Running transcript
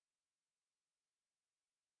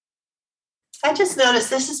I just noticed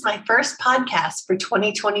this is my first podcast for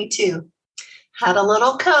 2022. Had a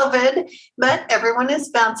little COVID, but everyone is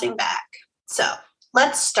bouncing back. So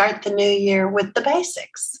let's start the new year with the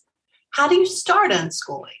basics. How do you start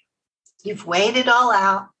unschooling? You've weighed it all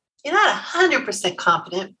out. You're not 100%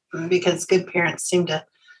 confident because good parents seem to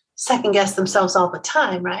second guess themselves all the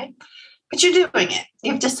time, right? But you're doing it.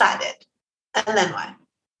 You've decided. And then what?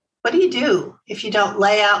 What do you do if you don't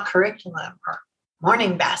lay out curriculum or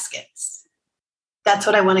morning baskets? That's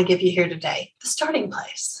what I want to give you here today, the starting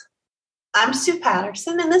place. I'm Sue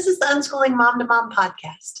Patterson, and this is the Unschooling Mom to Mom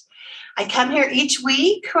podcast. I come here each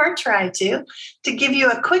week, or try to give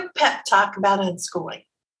you a quick pep talk about unschooling,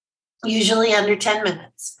 usually under 10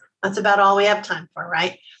 minutes. That's about all we have time for,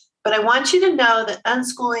 right? But I want you to know that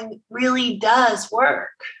unschooling really does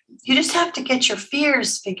work. You just have to get your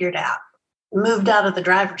fears figured out, moved out of the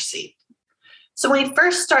driver's seat. So when you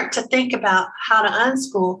first start to think about how to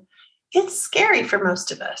unschool, it's scary for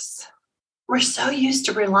most of us. We're so used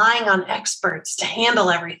to relying on experts to handle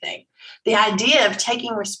everything. The idea of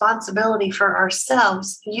taking responsibility for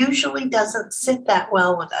ourselves usually doesn't sit that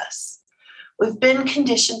well with us. We've been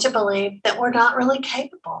conditioned to believe that we're not really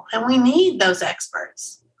capable and we need those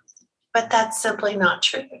experts. But that's simply not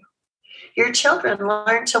true. Your children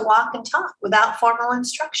learn to walk and talk without formal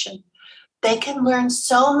instruction. They can learn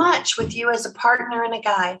so much with you as a partner and a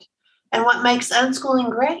guide. And what makes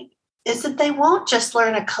unschooling great is that they won't just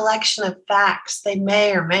learn a collection of facts they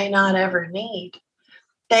may or may not ever need.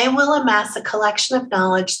 They will amass a collection of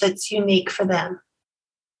knowledge that's unique for them.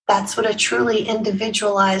 That's what a truly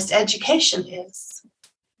individualized education is.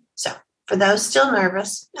 So, for those still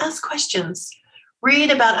nervous, ask questions. Read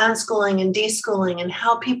about unschooling and deschooling and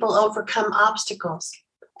how people overcome obstacles,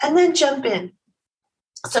 and then jump in.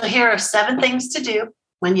 So here are 7 things to do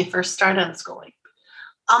when you first start unschooling.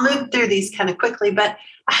 I'll move through these kind of quickly, but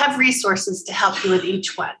I have resources to help you with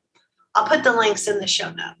each one. I'll put the links in the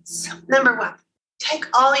show notes. Number 1, take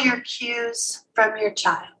all your cues from your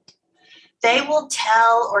child. They will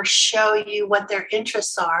tell or show you what their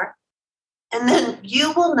interests are, and then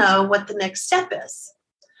you will know what the next step is.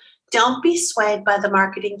 Don't be swayed by the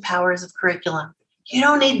marketing powers of curriculum. You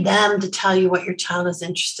don't need them to tell you what your child is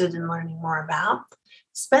interested in learning more about.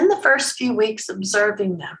 Spend the first few weeks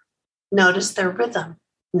observing them. Notice their rhythm.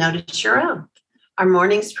 Notice your own. Are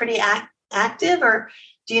mornings pretty active, or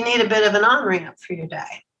do you need a bit of an on-ramp for your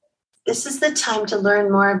day? This is the time to learn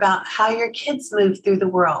more about how your kids move through the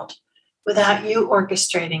world without you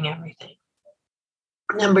orchestrating everything.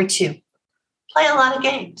 Number 2, play a lot of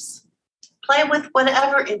games. Play with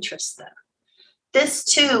whatever interests them. This,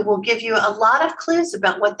 too, will give you a lot of clues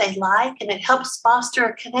about what they like, and it helps foster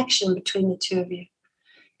a connection between the two of you.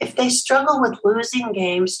 If they struggle with losing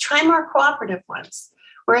games, try more cooperative ones,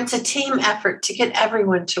 where it's a team effort to get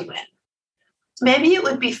everyone to win. Maybe it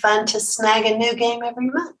would be fun to snag a new game every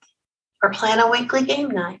month, or plan a weekly game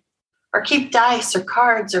night, or keep dice or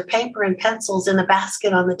cards or paper and pencils in a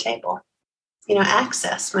basket on the table.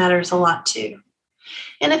 Access matters a lot too.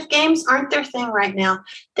 And if games aren't their thing right now,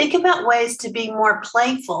 think about ways to be more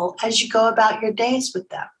playful as you go about your days with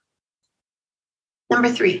them. Number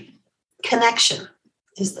 3, connection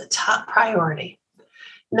is the top priority.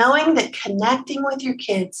 Knowing that connecting with your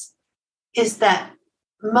kids is that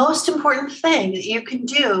most important thing that you can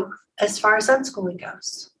do as far as unschooling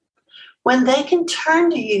goes. When they can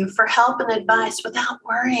turn to you for help and advice without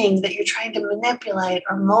worrying that you're trying to manipulate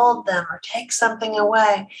or mold them or take something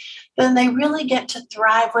away, then they really get to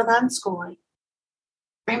thrive with unschooling.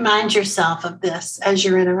 Remind yourself of this as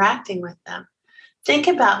you're interacting with them. Think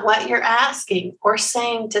about what you're asking or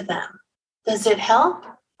saying to them. Does it help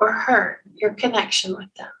or hurt your connection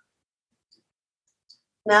with them?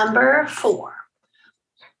 Number 4,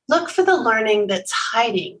 look for the learning that's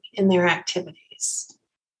hiding in their activities.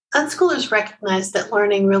 Unschoolers recognize that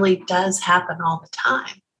learning really does happen all the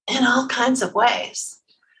time, in all kinds of ways.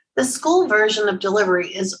 The school version of delivery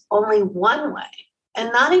is only one way,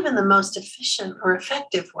 and not even the most efficient or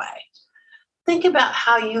effective way. Think about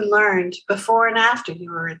how you learned before and after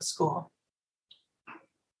you were in school.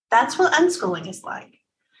 That's what unschooling is like.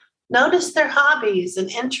 Notice their hobbies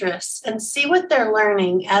and interests and see what they're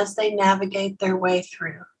learning as they navigate their way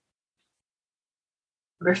through.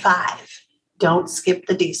 Number 5, don't skip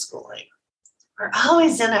the deschooling. We're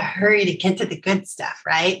always in a hurry to get to the good stuff,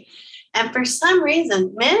 right? And for some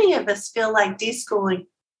reason, many of us feel like deschooling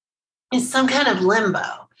is some kind of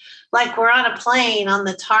limbo, like we're on a plane on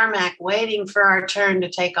the tarmac waiting for our turn to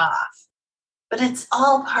take off. But it's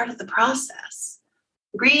all part of the process.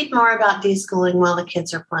 Read more about deschooling while the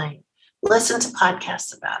kids are playing. Listen to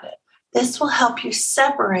podcasts about it. This will help you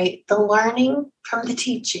separate the learning from the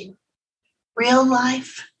teaching. Real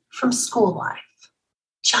life from school life.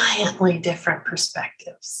 Giantly different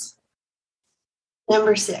perspectives.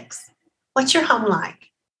 Number 6, what's your home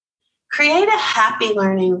like? Create a happy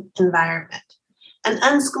learning environment, an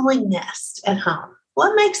unschooling nest at home.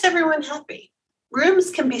 What makes everyone happy?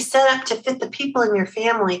 Rooms can be set up to fit the people in your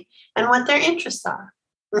family and what their interests are.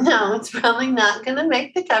 No, it's probably not going to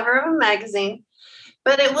make the cover of a magazine,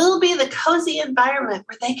 but it will be the cozy environment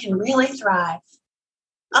where they can really thrive.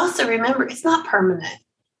 Also, remember, it's not permanent.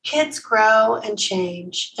 Kids grow and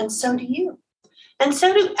change, and so do you. And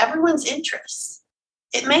so do everyone's interests.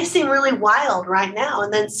 It may seem really wild right now,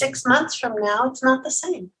 and then 6 months from now, it's not the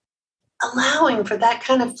same. Allowing for that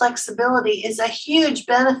kind of flexibility is a huge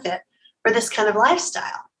benefit for this kind of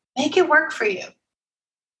lifestyle. Make it work for you.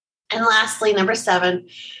 And lastly, number 7,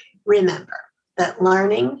 remember that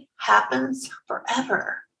learning happens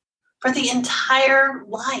forever, for the entire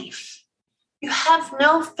life. You have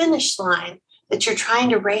no finish line that you're trying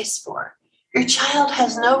to race for. Your child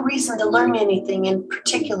has no reason to learn anything in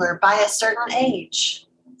particular by a certain age.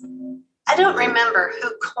 I don't remember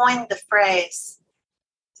who coined the phrase,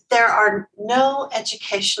 there are no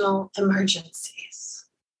educational emergencies.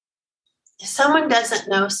 If someone doesn't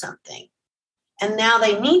know something and now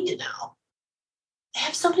they need to know, they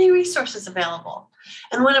have so many resources available.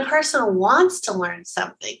 And when a person wants to learn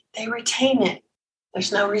something, they retain it.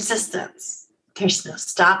 There's no resistance. There's no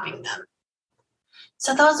stopping them.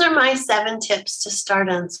 So those are my 7 tips to start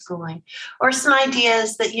unschooling, or some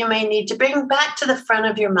ideas that you may need to bring back to the front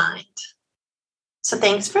of your mind. So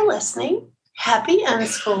thanks for listening. Happy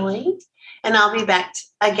unschooling. And I'll be back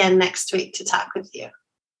again next week to talk with you.